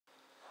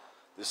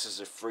This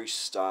is a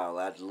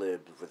freestyle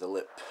ad-lib with a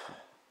lip.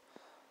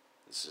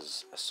 This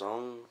is a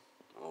song,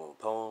 or a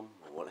poem,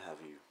 or what have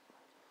you,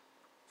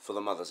 for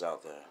the mothers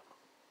out there.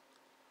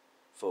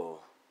 For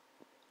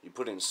you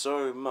put in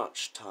so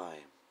much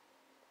time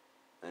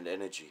and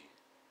energy.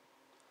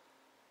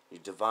 You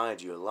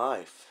divide your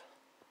life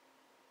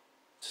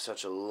to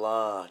such a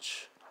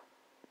large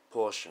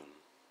portion,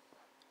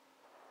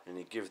 and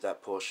you give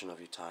that portion of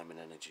your time and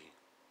energy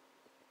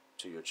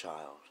to your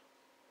child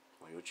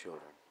or your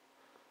children,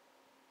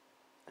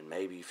 and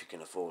maybe, if you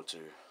can afford to,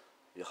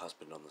 your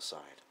husband on the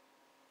side.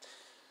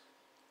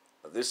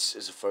 But this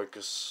is a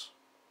focus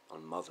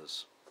on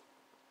mothers,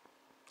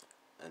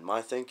 and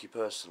my thank you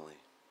personally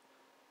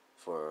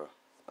for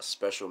a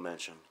special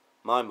mention,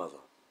 my mother,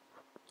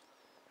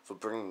 for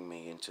bringing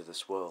me into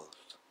this world,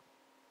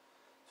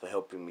 for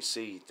helping me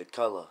see the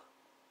colour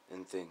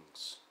in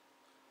things,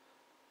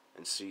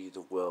 and see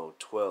the world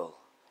twirl,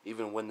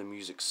 even when the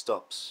music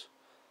stops.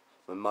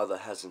 My mother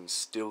has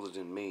instilled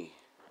in me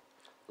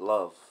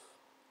love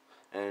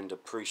and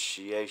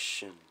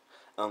appreciation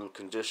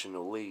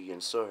unconditionally,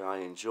 and so I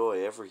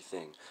enjoy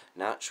everything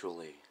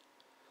naturally.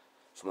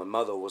 For my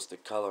mother was the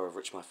colour of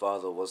which my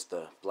father was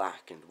the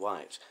black and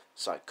white,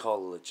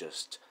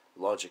 psychologist,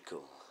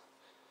 logical,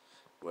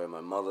 where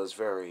my mother's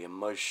very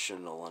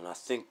emotional, and I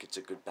think it's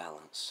a good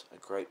balance, a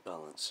great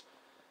balance.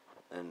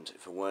 And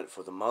if it weren't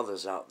for the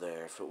mothers out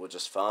there, if it were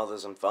just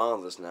fathers and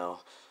fathers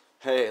now,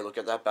 hey, look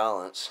at that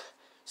balance.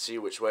 See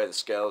which way the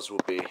scales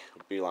would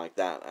be like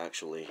that,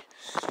 actually.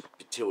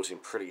 Be tilting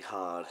pretty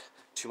hard.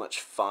 Too much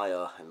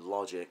fire and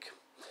logic.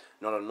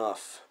 Not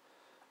enough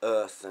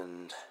earth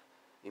and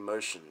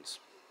emotions.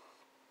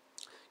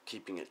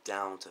 Keeping it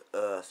down to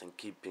earth and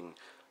keeping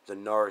the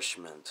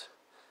nourishment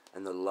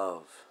and the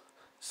love.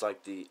 It's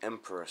like the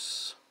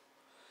Empress.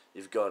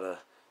 You've got to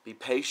be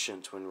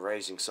patient when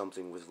raising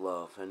something with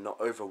love and not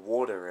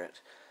overwater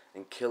it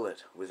and kill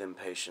it with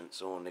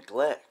impatience or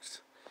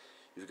neglect.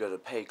 You've got to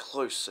pay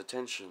close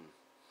attention.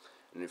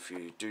 And if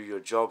you do your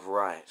job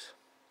right,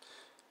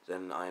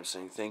 then I am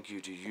saying thank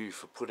you to you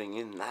for putting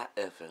in that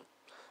effort,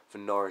 for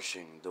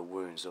nourishing the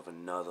wounds of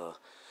another,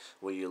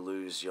 where you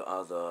lose your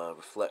other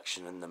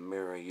reflection in the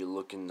mirror. You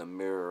look in the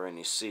mirror and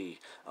you see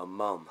a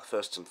mum,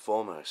 first and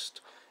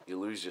foremost. You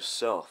lose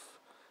yourself.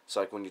 It's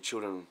like when your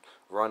children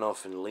run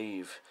off and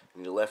leave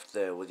and you're left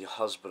there with your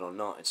husband or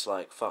not. It's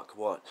like, fuck,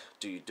 what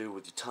do you do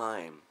with your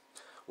time?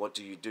 What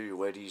do you do?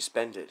 Where do you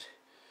spend it?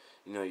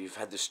 You know, you've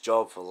had this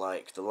job for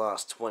like the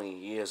last 20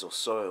 years or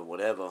so,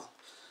 whatever.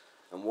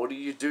 And what do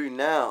you do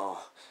now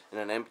in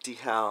an empty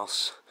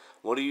house?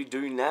 What do you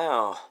do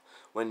now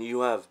when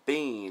you have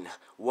been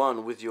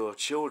one with your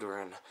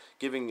children,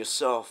 giving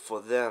yourself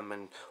for them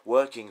and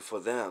working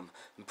for them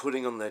and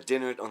putting on their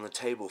dinner on the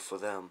table for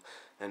them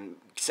and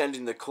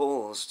sending the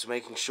calls to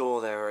making sure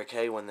they're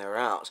okay when they're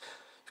out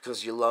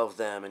because you love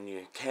them and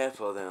you care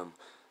for them?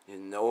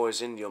 And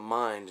always in your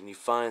mind, and you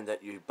find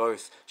that you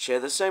both share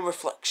the same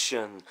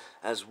reflection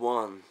as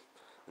one.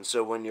 And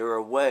so when you're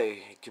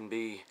away, it can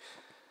be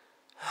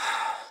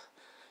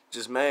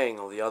dismaying,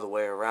 or the other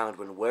way around.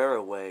 When we're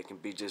away, it can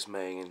be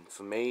dismaying. And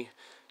for me,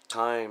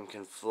 time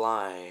can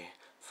fly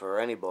for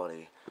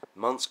anybody.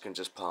 Months can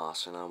just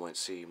pass and I won't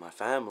see my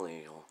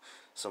family or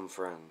some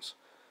friends.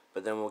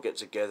 But then we'll get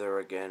together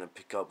again and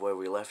pick up where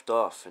we left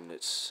off, and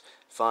it's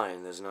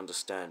fine, there's an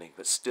understanding.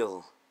 But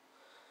still,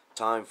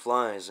 time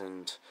flies,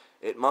 and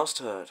it must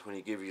hurt when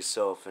you give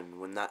yourself, and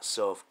when that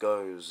self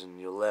goes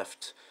and you're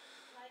left.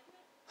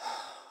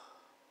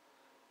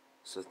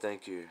 So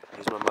thank you.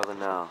 Here's my mother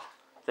now.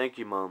 Thank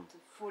you, Mum. The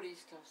footy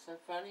stuff's so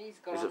funny. He's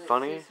got Is on it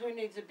funny? Says, who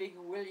needs a big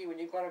willy when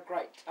you've got a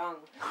great tongue?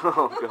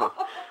 Oh, God.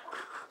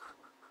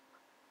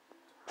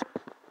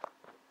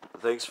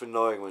 Thanks for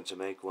knowing when to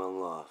make one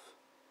laugh.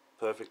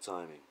 Perfect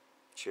timing.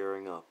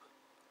 Cheering up.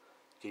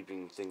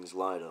 Keeping things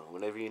lighter.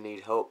 Whenever you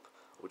need help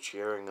or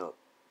cheering up,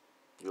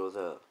 you're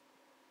there.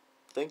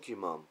 Thank you,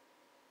 Mum.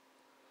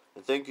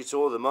 And thank you to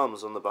all the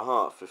mums on the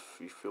behalf if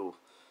you feel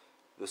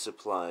this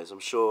applies. I'm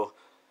sure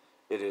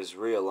it is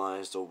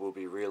realized or will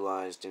be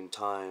realized in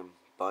time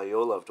by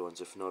your loved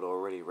ones, if not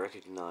already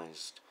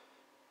recognized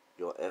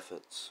your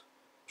efforts.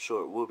 I'm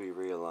sure it will be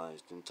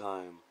realized in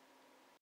time